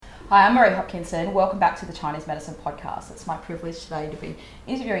Hi, I'm Marie Hopkinson. Welcome back to the Chinese Medicine Podcast. It's my privilege today to be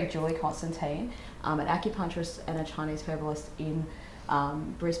interviewing Julie Constantine, an acupuncturist and a Chinese herbalist in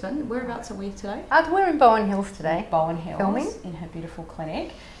Brisbane. Whereabouts are we today? We're in Bowen Hills today. Bowen Hills, filming in her beautiful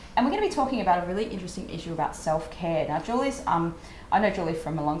clinic. And we're going to be talking about a really interesting issue about self-care. Now, Julie's, I know Julie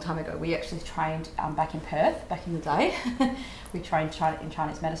from a long time ago. We actually trained back in Perth, back in the day. We trained in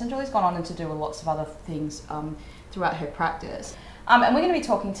Chinese medicine. Julie's gone on to do lots of other things throughout her practice. And we're going to be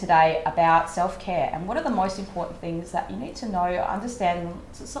talking today about self-care and what are the most important things that you need to know, understand.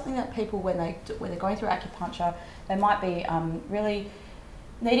 It's something that people, when they're going through acupuncture, they might be really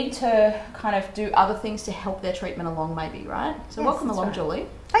needing to kind of do other things to help their treatment along, maybe, right? So yes, welcome along, right. Julie.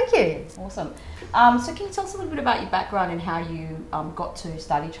 Thank you. Awesome. So can you tell us a little bit about your background and how you got to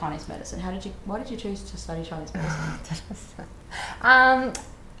study Chinese medicine? Why did you choose to study Chinese medicine?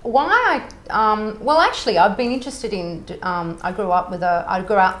 Well, actually, I've been interested in. I grew up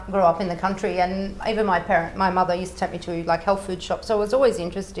in the country, and even my mother used to take me to like health food shops. So I was always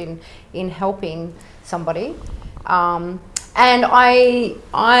interested in helping somebody. And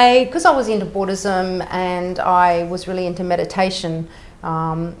because I was into Buddhism and I was really into meditation,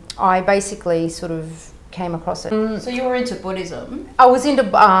 I basically sort of came across it. So you were into Buddhism? I was into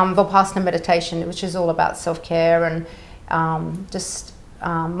Vipassana meditation, which is all about self-care and just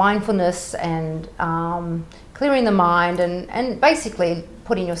mindfulness and clearing the mind and basically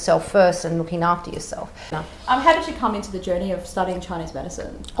putting yourself first and looking after yourself. How did you come into the journey of studying Chinese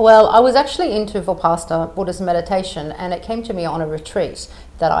medicine? Well, I was actually into Vipassana Buddhist meditation, and it came to me on a retreat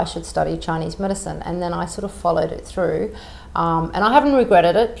that I should study Chinese medicine, and then I sort of followed it through. And I haven't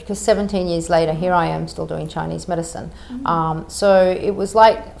regretted it because 17 years later, here I am still doing Chinese medicine. Mm-hmm. So it was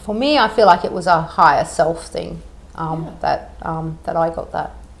like, for me, I feel like it was a higher self thing that I got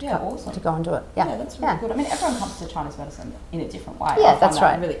that. Awesome. To go and do it. Yeah, that's really good. I mean, everyone comes to Chinese medicine in a different way. Yeah, that's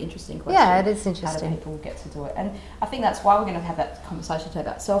right. A really interesting question. Yeah, it is interesting. How do people get to do it? And I think that's why we're going to have that conversation today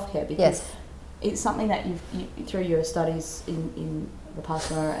about self-care, because it's something that you through your studies in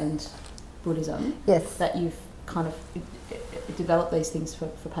Vipassana and Buddhism, that you've kind of develop these things for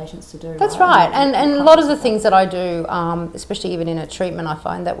patients to do. That's right. And a lot of the things that I do, especially even in a treatment, I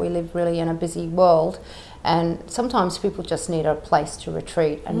find that we live really in a busy world, and sometimes people just need a place to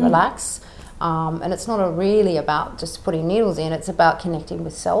retreat and relax. And it's not really about just putting needles in, it's about connecting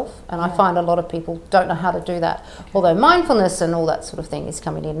with self. And I find a lot of people don't know how to do that. Okay. Although mindfulness and all that sort of thing is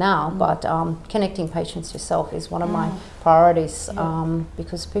coming in now, but connecting patients yourself is one of my priorities,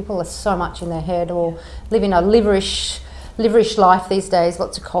 because people are so much in their head or living a liverish life these days,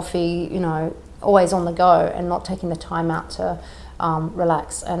 lots of coffee, always on the go and not taking the time out to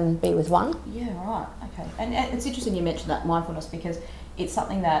relax and be with one. Yeah, right, okay. And it's interesting you mentioned that mindfulness, because it's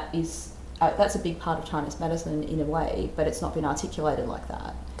something that is, that's a big part of Chinese medicine in a way, but it's not been articulated like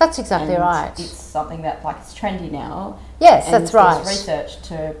that. That's exactly right. It's something that, it's trendy now. Yes, that's right. There's research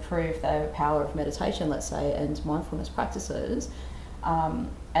to prove the power of meditation, let's say, and mindfulness practices.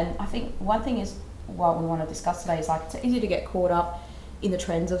 And I think one thing is, what we want to discuss today is it's easy to get caught up in the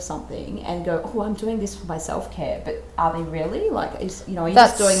trends of something and go, oh, I'm doing this for my self-care, but are they really? Are you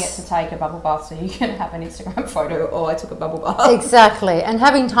just doing it to take a bubble bath so you can have an Instagram photo, or I took a bubble bath? Exactly. And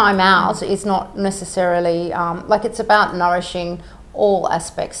having time out is not necessarily, it's about nourishing all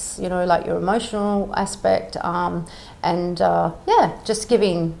aspects, like your emotional aspect, just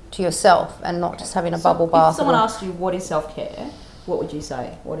giving to yourself and not just having a bubble bath. If someone asked you, what is self-care, what would you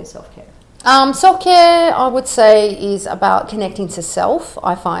say? What is self-care? Self-care, I would say, is about connecting to self.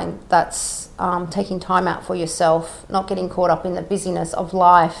 I find that's taking time out for yourself, not getting caught up in the busyness of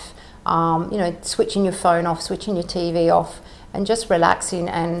life, switching your phone off, switching your TV off, and just relaxing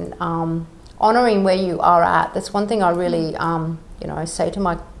and honouring where you are at. That's one thing I really, say to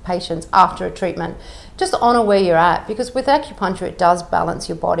my patients after a treatment. Just honour where you're at, because with acupuncture it does balance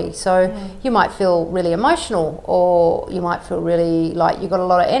your body. So you might feel really emotional, or you might feel really like you've got a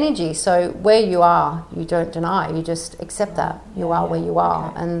lot of energy. So where you are, you don't deny, you just accept that you are where you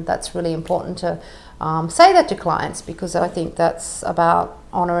are. And that's really important to say that to clients, because I think that's about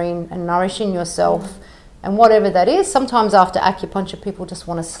honouring and nourishing yourself. And whatever that is, sometimes after acupuncture people just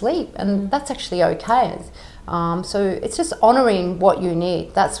want to sleep, and that's actually okay. So it's just honouring what you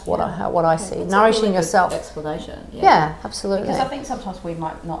need. That's what I see. That's nourishing a really yourself. Good explanation. Yeah, absolutely. Because I think sometimes we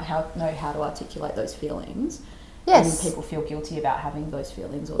might not know how to articulate those feelings. Yes. And people feel guilty about having those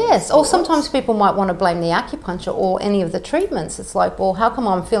feelings. Or sometimes people might want to blame the acupuncture or any of the treatments. It's like, well, how come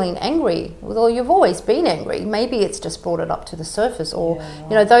I'm feeling angry? Well, you've always been angry. Maybe it's just brought it up to the surface, or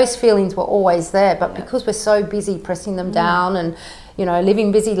those feelings were always there, but because we're so busy pressing them down and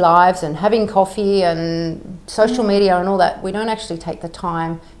living busy lives and having coffee and social media and all that, we don't actually take the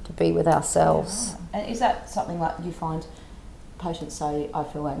time to to be with ourselves. Yeah, right. And is that something like you find patients say, I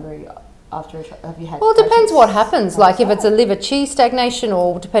feel angry after have you had? Well, it depends what happens. Like if that? it's a liver chi stagnation,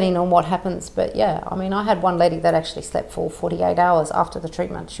 or depending on what happens. But yeah, I mean, I had one lady that actually slept for 48 hours after the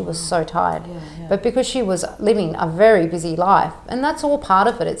treatment. She was so tired. Yeah. But because she was living a very busy life, and that's all part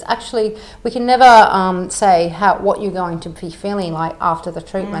of it. It's actually, we can never say what you're going to be feeling like after the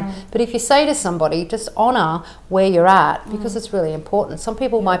treatment. But if you say to somebody, just honour where you're at, because it's really important. Some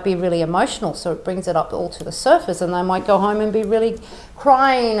people might be really emotional, so it brings it up all to the surface, and they might go home and be really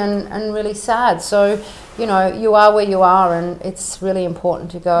crying and really sad. So, you know, you are where you are, and it's really important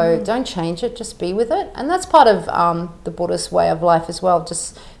to go, don't change it, just be with it. And that's part of the Buddhist way of life as well,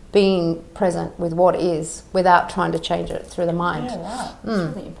 just being present with what is without trying to change it through the mind. Yeah, right.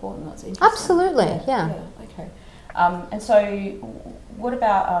 That's really important. That's interesting. Absolutely, yeah. Okay. And so what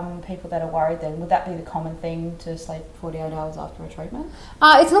about people that are worried then? Would that be the common thing, to sleep 48 hours after a treatment?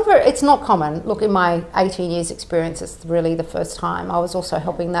 It's not common. Look, in my 18 years experience, it's really the first time. I was also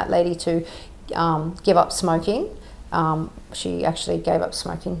helping that lady to give up smoking. She actually gave up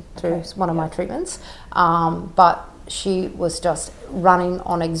smoking through one of my treatments. But she was just running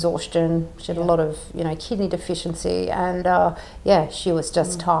on exhaustion. She had a lot of, kidney deficiency, and she was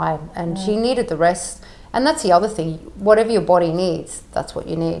just tired, and she needed the rest. And that's the other thing. Whatever your body needs, that's what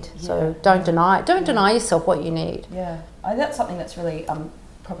you need. So don't deny it. Don't deny yourself what you need. Yeah, that's something that's really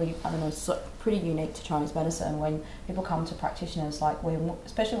probably, I don't know, pretty unique to Chinese medicine. When people come to practitioners, like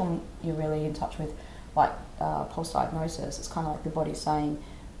especially when you're really in touch with like pulse diagnosis, it's kind of like the body's saying,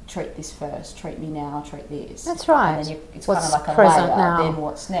 treat this first, treat me now, treat this. That's right. And then it's what's kind of like a present layer, now. then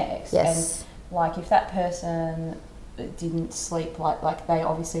what's next. Yes. And like if that person didn't sleep, like they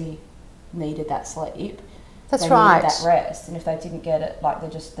obviously needed that sleep. That's they right. needed that rest, and if they didn't get it, like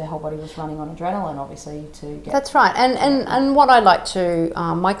their whole body was running on adrenaline, obviously, to get. That's right, and what I like to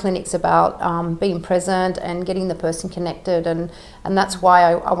my clinic's about being present and getting the person connected, and that's why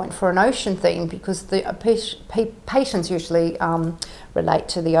I went for an ocean theme, because the patients usually relate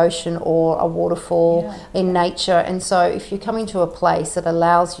to the ocean or a waterfall in nature, and so if you're coming to a place that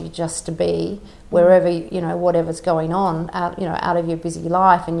allows you just to be wherever whatever's going on out of your busy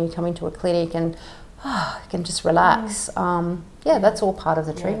life, and you come into a clinic and you can just relax. That's all part of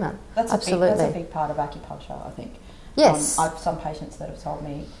the treatment. Absolutely. That's a big part of acupuncture, I think. Yes. I've some patients that have told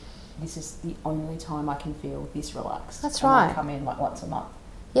me this is the only time I can feel this relaxed. That's and right. They come in like once a month.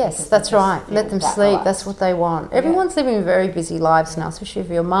 Yes, that's right. Let them sleep. Relaxed. That's what they want. Everyone's living very busy lives now, especially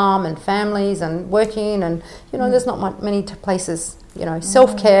for your mum and families and working, and there's not many places.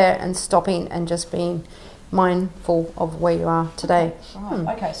 Self-care and stopping and just being mindful of where you are today.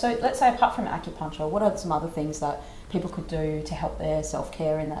 Right. Okay, so let's say apart from acupuncture, what are some other things that people could do to help their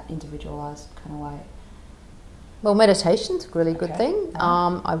self-care in that individualised kind of way? Well, meditation's a really good thing.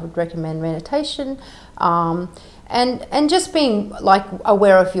 I would recommend meditation, and just being like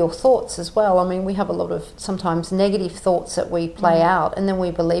aware of your thoughts as well. I mean, we have a lot of sometimes negative thoughts that we play out, and then we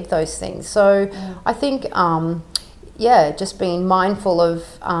believe those things. So I think, just being mindful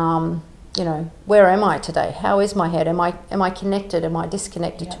of. Where am I today? How is my head? Am I connected? Am I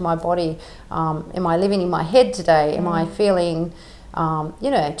disconnected to my body? Am I living in my head today? Am I feeling,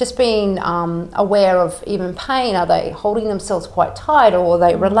 just being aware of even pain? Are they holding themselves quite tight, or are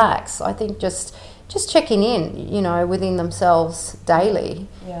they relaxed? I think just checking in, within themselves daily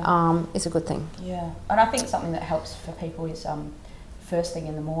is a good thing. Yeah, and I think something that helps for people is first thing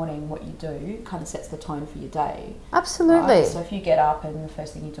in the morning, what you do kind of sets the tone for your day. Absolutely. Right? So if you get up and the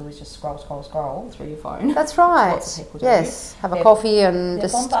first thing you do is just scroll through your phone. That's right. Lots of people do. Yes. Have a coffee and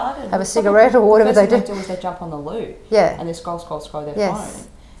just bombarded. have a cigarette or whatever they do. The first thing they do is they jump on the loo. Yeah. And they scroll their phone.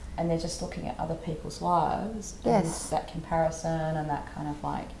 And they're just looking at other people's lives. And that comparison and that kind of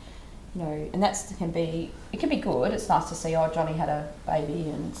like, and it can be good. It's nice to see, Johnny had a baby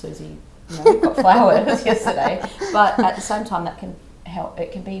and Susie, got flowers yesterday. But at the same time, that can help.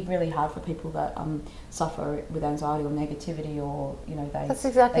 It can be really hard for people that suffer with anxiety or negativity, or that's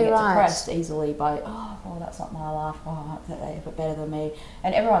exactly they get right. depressed easily by that's not my life. They have it better than me,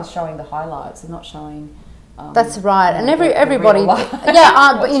 and everyone's showing the highlights. They're not showing. That's right, and everybody, but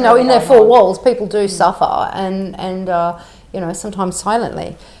in their four walls, people do suffer, and sometimes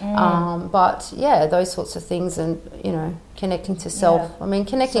silently. But those sorts of things, and connecting to self. I mean,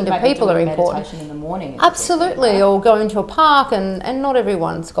 connecting to people are important. Meditation in the morning. Absolutely, or going to a park, and not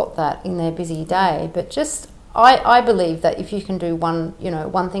everyone's got that in their busy day. But just, I believe that if you can do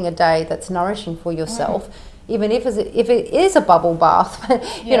one thing a day that's nourishing for yourself. Even if it is a bubble bath,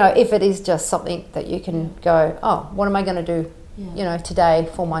 if it is just something that you can go, what am I going to do you know, today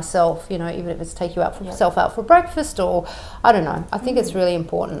for myself, you know, even if it's take yourself out for breakfast or, I don't know. I think it's really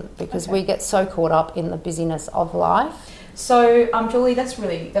important because we get so caught up in the busyness of life. So, Julie, that's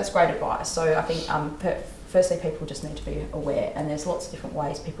great advice. So I think firstly, people just need to be aware, and there's lots of different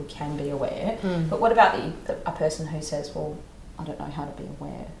ways people can be aware. But what about a person who says, well, I don't know how to be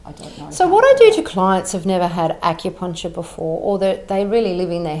aware, I don't know. So what I do to clients who've never had acupuncture before, or that they really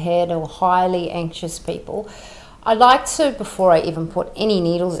live in their head, or highly anxious people, I like to, before I even put any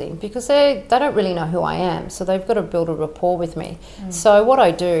needles in, because they don't really know who I am, so they've got to build a rapport with me. So what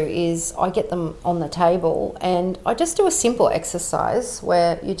I do is I get them on the table and I just do a simple exercise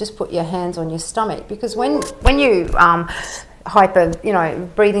where you just put your hands on your stomach, because when you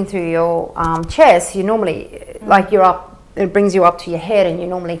breathing through your chest, you normally, like you're up, it brings you up to your head and you're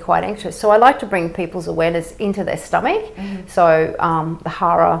normally quite anxious. So I like to bring people's awareness into their stomach. So the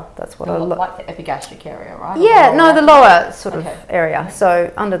hara, that's what like the epigastric area, right? Yeah, the lower sort of area.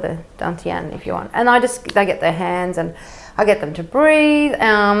 So under the dantian, if you want. And they get their hands and I get them to breathe.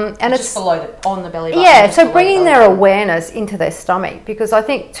 And it's below on the belly button. Yeah, so bringing their awareness into their stomach, because I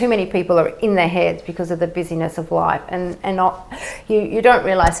think too many people are in their heads because of the busyness of life, and not you don't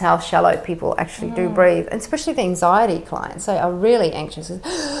realise how shallow people actually do breathe, and especially the anxiety clients. They are really anxious,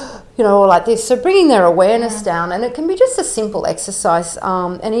 you know, or like this. So bringing their awareness down, and it can be just a simple exercise.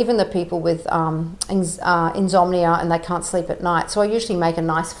 And even the people with insomnia and they can't sleep at night. So I usually make a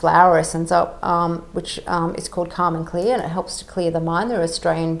nice flower essence up, which is called Calm and Clear, and it helps to clear the mind. They're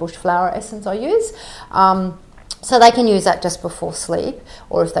Australian bush flower essence I use. So they can use that just before sleep,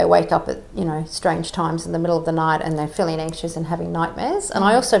 or if they wake up at, you know, strange times in the middle of the night and they're feeling anxious and having nightmares. And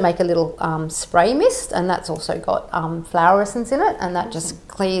I also make a little spray mist, and that's also got flower essence in it, and that just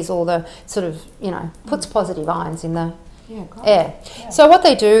clears all the sort of, you know, puts positive ions in the air. Yeah. So what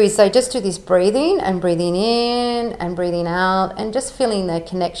they do is they just do this breathing in and breathing out, and just feeling their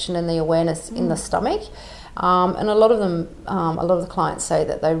connection and the awareness in the stomach. And a lot of the clients say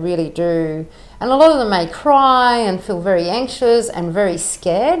that they really do, and a lot of them may cry and feel very anxious and very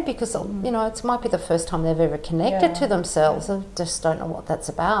scared because, you know, it might be the first time they've ever connected to themselves. They just don't know what that's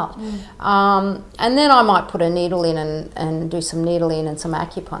about. And then I might put a needle in and do some needling and some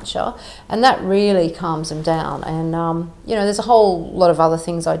acupuncture, and that really calms them down. And, you know, there's a whole lot of other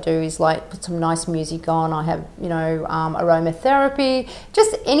things I do, is like put some nice music on. I have, you know, aromatherapy,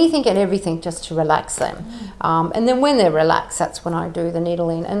 just anything and everything just to relax them. And then when they're relaxed, that's when I do the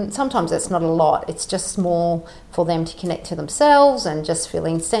needling. And sometimes it's not a lot. It's just more for them to connect to themselves and just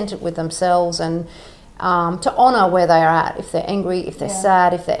feeling centered with themselves, and to honour where they are at. If they're angry, if they're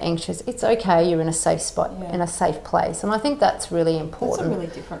sad, if they're anxious, it's okay. You're in a safe spot, in a safe place. And I think that's really important. That's a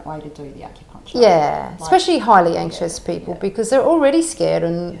really different way to do the acupuncture. Yeah, like, especially highly anxious people, because they're already scared,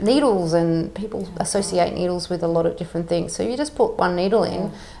 and needles, and people associate needles with a lot of different things. So you just put one needle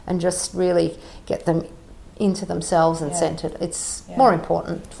in and just really get them into themselves and centered. It's more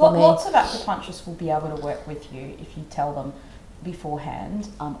important for me. Lots of acupuncturists will be able to work with you if you tell them beforehand,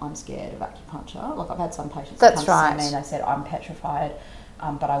 I'm scared of acupuncture. Like, I've had some patients that come to see me and they said, I'm petrified,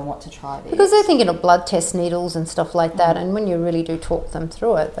 but I want to try this. Because they're thinking of blood test needles and stuff like that, and when you really do talk them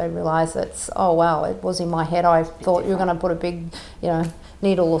through it, they realise it's, oh wow, it was in my head, I thought you were going to put a big, you know,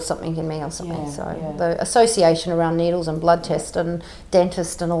 needle or something in me or something. The association around needles and blood test and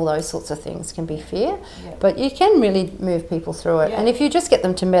dentist and all those sorts of things can be fear, but you can really move people through it. And if you just get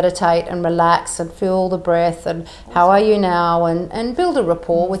them to meditate and relax and feel the breath and how are you now, and build a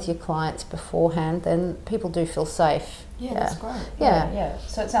rapport with your clients beforehand, then people do feel safe. That's great.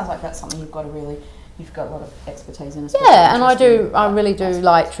 So it sounds like that's something you've got a lot of expertise in. And I really do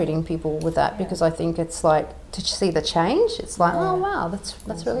like treating people with that, because I think it's like, to see the change, it's like, oh wow, that's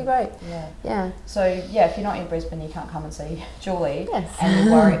really great. So if you're not in Brisbane, you can't come and see Julie, and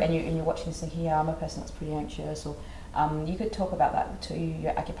you're worried, and you're watching this thinking, I'm a person that's pretty anxious, or you could talk about that to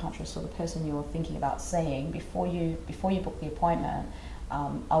your acupuncturist or the person you're thinking about seeing before you book the appointment.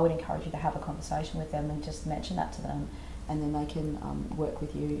 I would encourage you to have a conversation with them and just mention that to them, and then they can work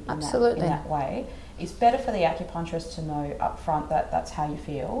with you in that way. It's better for the acupuncturist to know up front that that's how you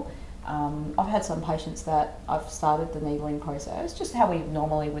feel. I've had some patients that I've started the needling process, just how we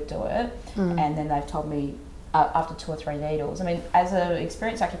normally would do it, and then they've told me after 2 or 3 needles. I mean, as an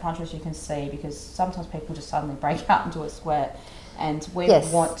experienced acupuncturist, you can see, because sometimes people just suddenly break out into a sweat, and we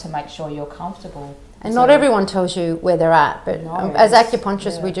want to make sure you're comfortable. And not everyone tells you where they're at, but as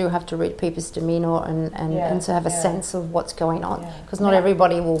acupuncturists, we do have to read people's demeanour and to have a sense of what's going on, because not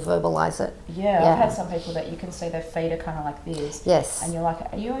everybody will verbalise it. I've had some people that you can see their feet are kind of like this. Yes. And you're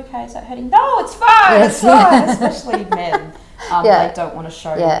like, are you okay? Is that hurting? No, it's fine. It's fine. Especially men. They don't want to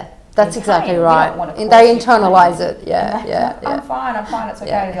show That's in exactly pain. right. You don't want to And they cause you internalise pain. it. Yeah. I'm fine, it's okay.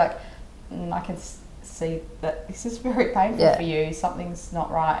 Yeah. And you're like, I can see that this is very painful for you, something's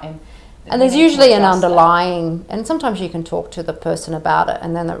not right. And there's usually an underlying, and sometimes you can talk to the person about it,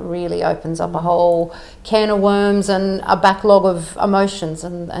 and then it really opens up a whole can of worms and a backlog of emotions,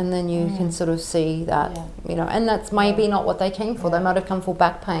 and then you can sort of see that, and that's maybe not what they came for. They might have come for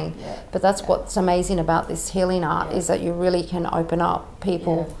back pain, but that's what's amazing about this healing art is that you really can open up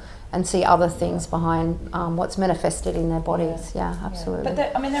people and see other things behind what's manifested in their bodies. Yeah, absolutely. But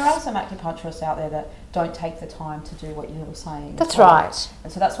there are some acupuncturists out there that don't take the time to do what you were saying. That's right.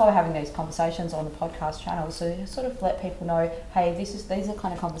 And so that's why we're having these conversations on the podcast channel, so sort of let people know, hey, these are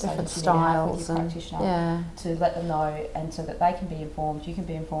kind of conversations different you need to have with styles your practitioner, to let them know, and so that they can be informed, you can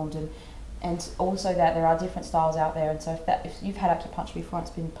be informed, and also that there are different styles out there. And so if you've had acupuncture before and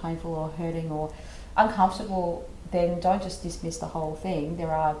it's been painful or hurting or uncomfortable, then don't just dismiss the whole thing.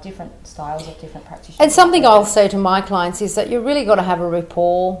 There are different styles of different practitioners. And something I'll say to my clients is that you really got to have a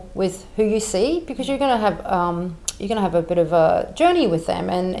rapport with who you see, because you're going to have a bit of a journey with them,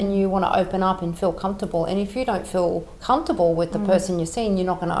 and you want to open up and feel comfortable. And if you don't feel comfortable with the person you're seeing, you're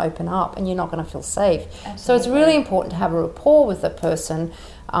not going to open up and you're not going to feel safe. Absolutely. So it's really important to have a rapport with the person,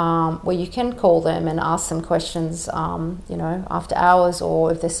 where you can call them and ask them questions, after hours,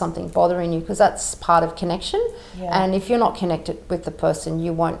 or if there's something bothering you, because that's part of connection. Yeah. And if you're not connected with the person,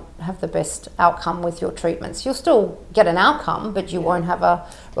 you won't have the best outcome with your treatments. You'll still get an outcome, but you won't have a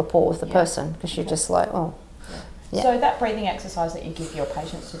rapport with the person, because you're just like, oh. Yeah. So that breathing exercise that you give your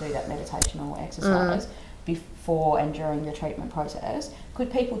patients to do, that meditational exercise, before and during the treatment process,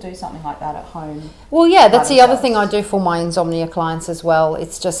 could people do something like that at home? Well, yeah, that's the other thing I do for my insomnia clients as well.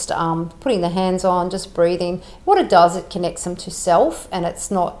 It's just putting the hands on, just breathing. What it does, it connects them to self, and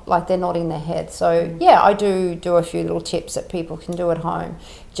it's not like they're not in their head. So yeah, I do a few little tips that people can do at home,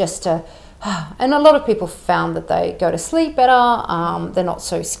 just to. And a lot of people found that they go to sleep better. They're not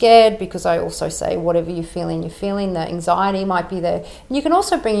so scared, because I also say whatever you're feeling. The anxiety might be there. And you can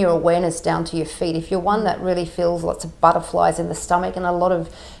also bring your awareness down to your feet. If you're one that really feels lots of butterflies in the stomach and a lot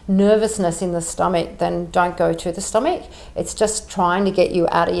of nervousness in the stomach, then don't go to the stomach. It's just trying to get you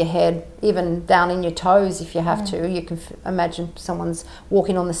out of your head, even down in your toes if you have to. You can imagine someone's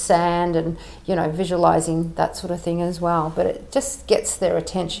walking on the sand and, visualizing that sort of thing as well. But it just gets their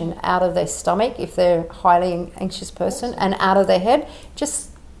attention out of their stomach if they're a highly anxious person, and out of their head. It's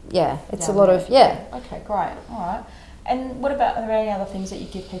a lot of. Okay, great. All right. And what about, are there any other things that you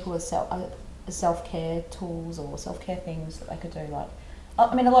give people as self-care tools or self-care things that they could do? Like,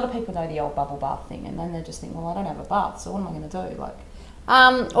 I mean, a lot of people know the old bubble bath thing, and then they just think, well, I don't have a bath, so what am I going to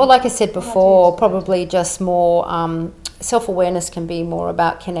do? Or like I said before, probably just more self-awareness can be more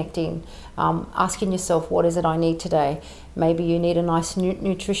about connecting, asking yourself, what is it I need today? Maybe you need a nice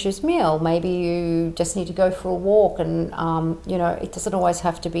nutritious meal. Maybe you just need to go for a walk, and it doesn't always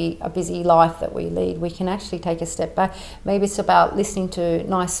have to be a busy life that we lead. We can actually take a step back. Maybe it's about listening to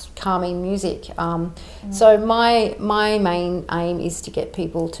nice calming music. So my main aim is to get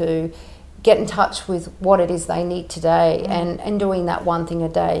people to get in touch with what it is they need today, and doing that one thing a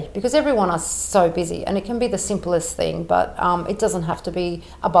day, because everyone is so busy, and it can be the simplest thing, but it doesn't have to be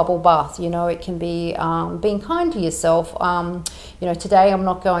a bubble bath. It can be being kind to yourself. Today I'm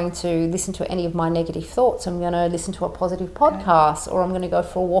not going to listen to any of my negative thoughts. I'm going to listen to a positive podcast, or I'm going to go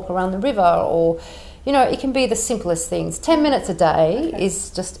for a walk around the river, or it can be the simplest things. 10 minutes a day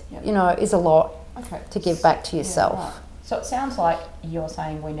is just is a lot to give back to yourself. Right. So it sounds like you're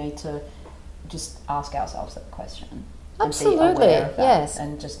saying we need to just ask ourselves that question. Absolutely, yes.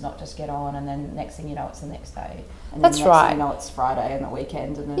 And just not just get on, and then next thing you know, it's the next day. And that's then right. Thing you know, it's Friday and the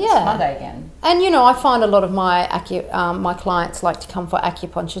weekend, and then it's Monday again. And I find a lot of my my clients like to come for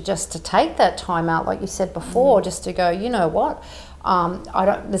acupuncture just to take that time out, like you said before, just to go, you know what,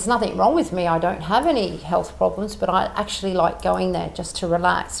 there's nothing wrong with me. I don't have any health problems, but I actually like going there just to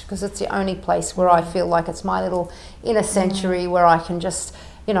relax, because it's the only place where I feel like it's my little inner sanctuary where I can just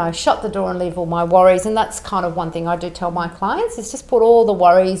shut the door and leave all my worries. And that's kind of one thing I do tell my clients, is just put all the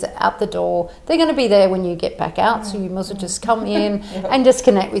worries out the door. They're going to be there when you get back out, so you must just come in and just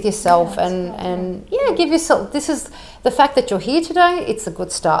connect with yourself, and give yourself, this is the fact that you're here today, it's a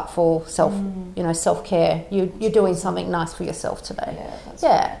good start for self-care. You're doing something nice for yourself today.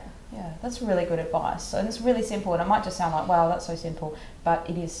 That's really good advice. And it's really simple, and it might just sound like, wow, that's so simple, but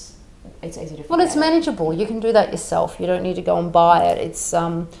it's easy to. Well, it's manageable. You can do that yourself. You don't need to go and buy it. It's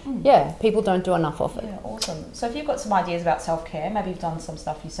people don't do enough of it. Yeah, awesome. So if you've got some ideas about self-care, maybe you've done some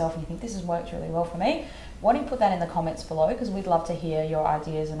stuff yourself and you think this has worked really well for me, why don't you put that in the comments below, because we'd love to hear your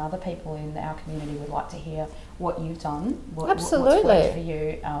ideas, and other people in our community would like to hear what you've done, what's worked for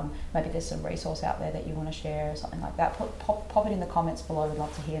you. Maybe there's some resource out there that you want to share or something like that. Pop it in the comments below. We'd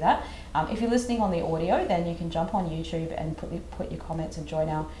love to hear that. If you're listening on the audio, then you can jump on YouTube and put your comments and join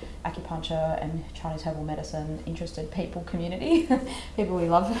our acupuncture and Chinese herbal medicine interested people community. People who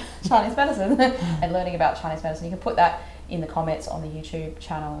love Chinese medicine and learning about Chinese medicine. You can put that in the comments on the YouTube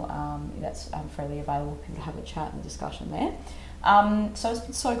channel. That's freely available for people to have a chat and a discussion there. So it's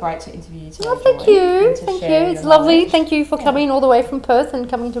been so great to interview you today. Oh, thank you. Thank you. It's lovely. Thank you for coming all the way from Perth and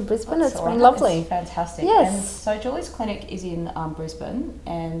coming to Brisbane. It's been lovely. It's fantastic. Yes. And so Julie's clinic is in Brisbane,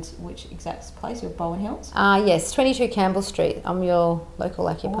 and which exact place? Your Bowen Hills? Yes, 22 Campbell Street. I'm your local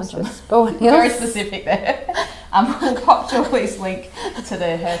acupuncturist. Awesome. Bowen Hills. Very specific there. We'll pop Julie's link to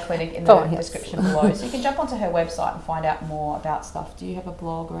her clinic in the description below, so you can jump onto her website and find out more about stuff. Do you have a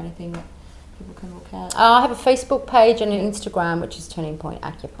blog or anything that people can look at? I have a Facebook page and an Instagram, which is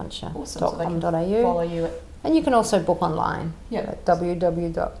turningpointacupuncture.com.au. Awesome. So they can follow you and you can also book online at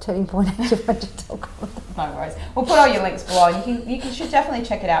www.turningpointacupuncture.com. No worries. We'll put all your links below, and you should definitely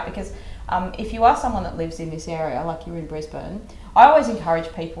check it out, because if you are someone that lives in this area, like you're in Brisbane, I always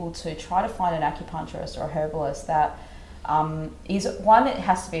encourage people to try to find an acupuncturist or a herbalist that is one, it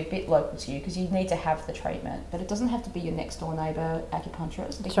has to be a bit local to you, because you need to have the treatment, but it doesn't have to be your next door neighbour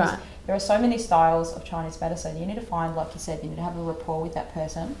acupuncturist, because there are so many styles of Chinese medicine. You need to find, like you said, you need to have a rapport with that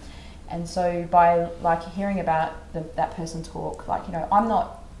person. And so by hearing about that person talk, I'm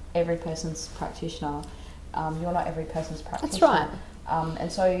not every person's practitioner, you're not every person's practitioner. That's right.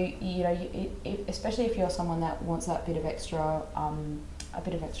 And so, especially if you're someone that wants that bit of extra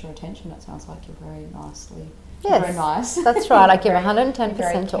attention, it sounds like you're very nicely. Yes, very nice. That's right. I give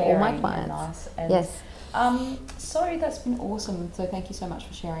 110% to all my clients. Nice. Yes. So that's been awesome. So thank you so much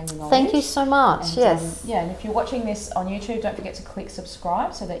for sharing the knowledge. Thank you so much. And, and if you're watching this on YouTube, don't forget to click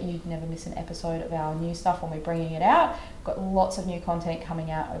subscribe so that you never miss an episode of our new stuff when we're bringing it out. We've got lots of new content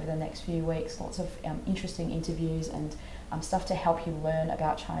coming out over the next few weeks, lots of interesting interviews and stuff to help you learn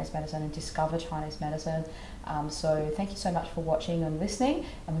about Chinese medicine and discover Chinese medicine. So thank you so much for watching and listening,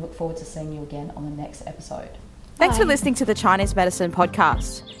 and we look forward to seeing you again on the next episode. Thanks for listening to the Chinese Medicine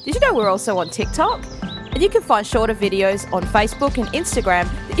Podcast. Did you know we're also on TikTok? And you can find shorter videos on Facebook and Instagram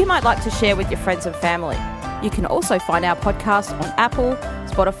that you might like to share with your friends and family. You can also find our podcast on Apple,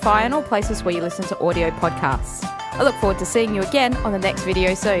 Spotify, and all places where you listen to audio podcasts. I look forward to seeing you again on the next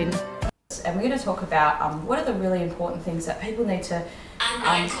video soon. And we're going to talk about what are the really important things that people need to...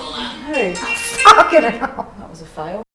 Who? Fucking hell. That was a fail.